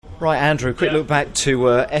Right, Andrew, quick look back to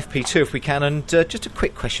FP2 if we can, and just a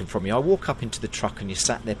quick question from you. I walk up into the truck and you're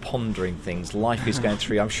sat there pondering things. Life is going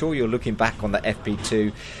through. I'm sure you're looking back on that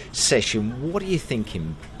FP2 session. What are you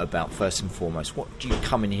thinking about first and foremost? What do you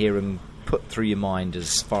come in here and put through your mind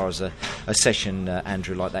as far as a session,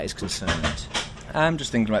 Andrew, like that is concerned? I'm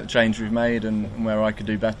just thinking about the change we've made and where I could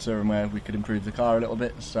do better and where we could improve the car a little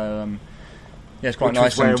bit. So, yeah, it's quite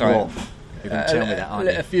nice sometimes. You're going to tell me that,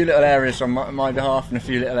 aren't you? A few little areas on my behalf and a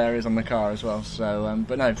few little areas on the car as well. So,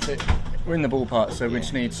 but no, we're in the ballpark, so we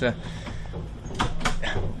just need to.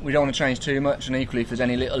 We don't want to change too much, and equally, if there's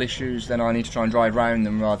any little issues, then I need to try and drive round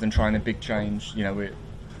them rather than trying a big change. You know,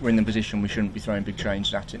 we're in the position we shouldn't be throwing big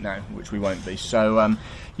changes at it now, which we won't be. So,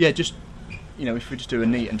 yeah, just if we just do a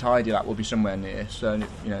neat and tidy lap, we'll be somewhere near. So,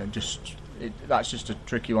 that's just a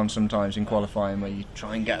tricky one sometimes in qualifying, where you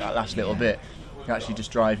try and get that last little bit. You actually just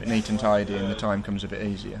drive it neat and tidy and the time comes a bit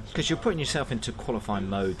easier. Because you're putting yourself into qualifying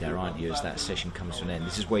mode there, aren't you, as that session comes to an end?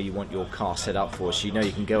 This is where you want your car set up for, so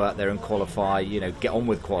you can go out there and qualify, get on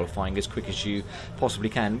with qualifying as quick as you possibly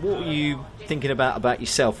can. What were you thinking about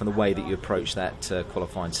yourself and the way that you approach that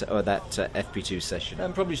qualifying or that FP2 session?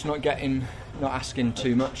 Probably just not asking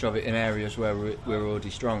too much of it in areas where we're already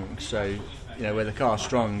strong. So, where the car's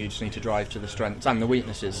strong, you just need to drive to the strengths and the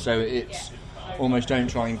weaknesses. So it's almost don't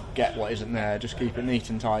try and get what isn't there, just keep it neat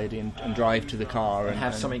and tidy and drive to the car and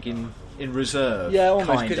have something in reserve. Yeah,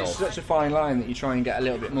 almost, because it's such a fine line that you try and get a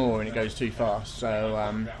little bit more and it goes too fast.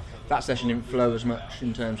 So that session didn't flow as much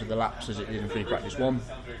in terms of the laps as it did in free practice 1.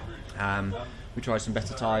 We tried some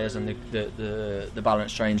better tyres and the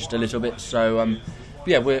balance changed a little bit. So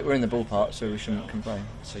yeah, we're in the ballpark, so we shouldn't complain.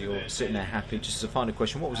 So you're sitting there happy. Just as a final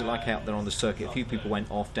question, what was it like out there on the circuit? A few people went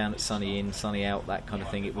off down at sunny in, sunny out, that kind of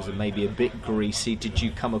thing. It was maybe a bit greasy. Did you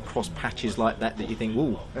come across patches like that you think,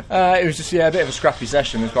 ooh? It was just a bit of a scrappy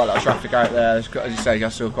session. There's quite a lot of traffic out there. As you say, I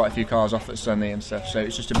saw quite a few cars off at sunny and stuff. So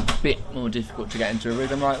it's just a bit more difficult to get into a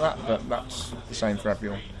rhythm like that. But that's the same for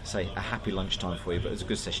everyone. Say a happy lunchtime for you. But it was a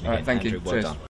good session. All right, thank Andrew. you. Well Cheers. done.